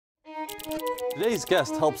Today's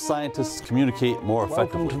guest helps scientists communicate more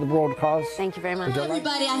effectively. Welcome to the broadcast. Thank you very much.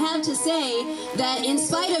 Everybody, I have to say that in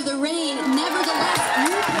spite of the rain, nevertheless,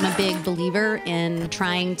 I'm a big believer in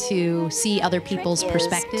trying to see other people's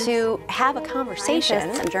perspectives. To have a conversation.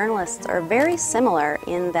 Scientists and journalists are very similar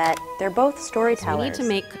in that they're both storytellers. We need to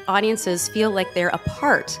make audiences feel like they're a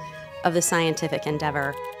part of the scientific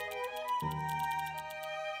endeavor.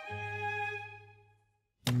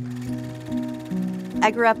 I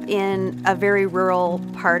grew up in a very rural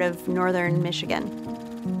part of northern Michigan.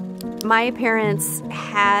 My parents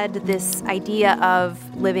had this idea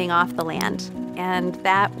of living off the land, and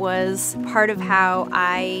that was part of how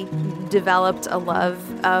I developed a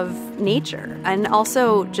love of nature and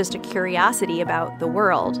also just a curiosity about the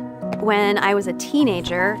world. When I was a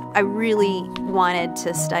teenager, I really wanted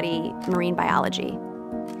to study marine biology.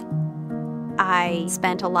 I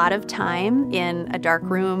spent a lot of time in a dark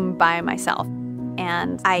room by myself.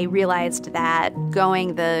 And I realized that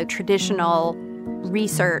going the traditional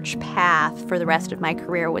research path for the rest of my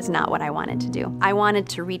career was not what I wanted to do. I wanted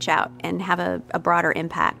to reach out and have a broader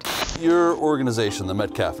impact. Your organization, the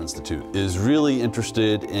Metcalf Institute, is really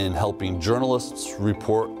interested in helping journalists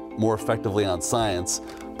report more effectively on science,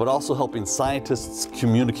 but also helping scientists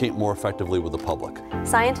communicate more effectively with the public.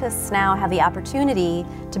 Scientists now have the opportunity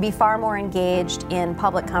to be far more engaged in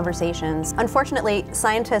public conversations. Unfortunately,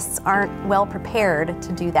 scientists aren't well prepared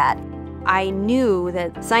to do that. I knew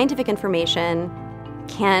that scientific information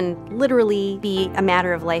can literally be a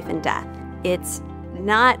matter of life and death. It's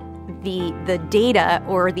not the data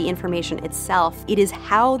or the information itself. It is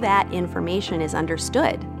how that information is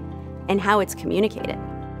understood and how it's communicated.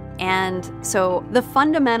 And so the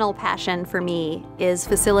fundamental passion for me is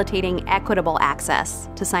facilitating equitable access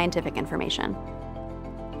to scientific information.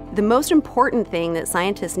 The most important thing that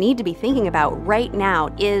scientists need to be thinking about right now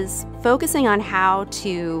is focusing on how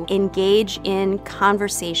to engage in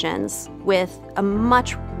conversations with a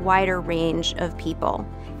much wider range of people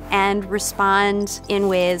and respond in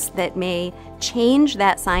ways that may change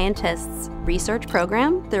that scientist's research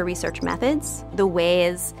program, their research methods, the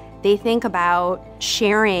ways they think about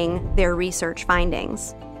sharing their research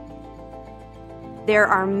findings. There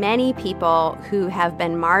are many people who have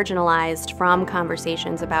been marginalized from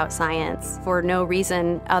conversations about science for no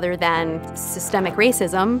reason other than systemic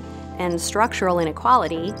racism and structural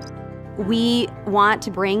inequality. We want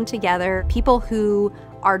to bring together people who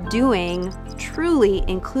are doing truly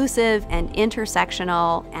inclusive and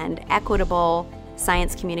intersectional and equitable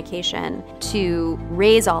science communication to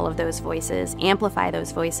raise all of those voices, amplify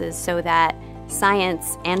those voices so that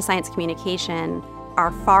science and science communication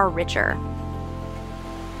are far richer.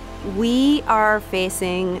 We are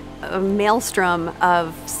facing a maelstrom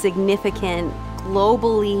of significant,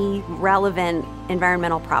 globally relevant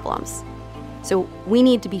environmental problems. So we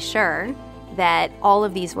need to be sure that all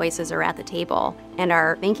of these voices are at the table and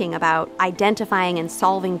are thinking about identifying and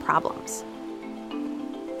solving problems.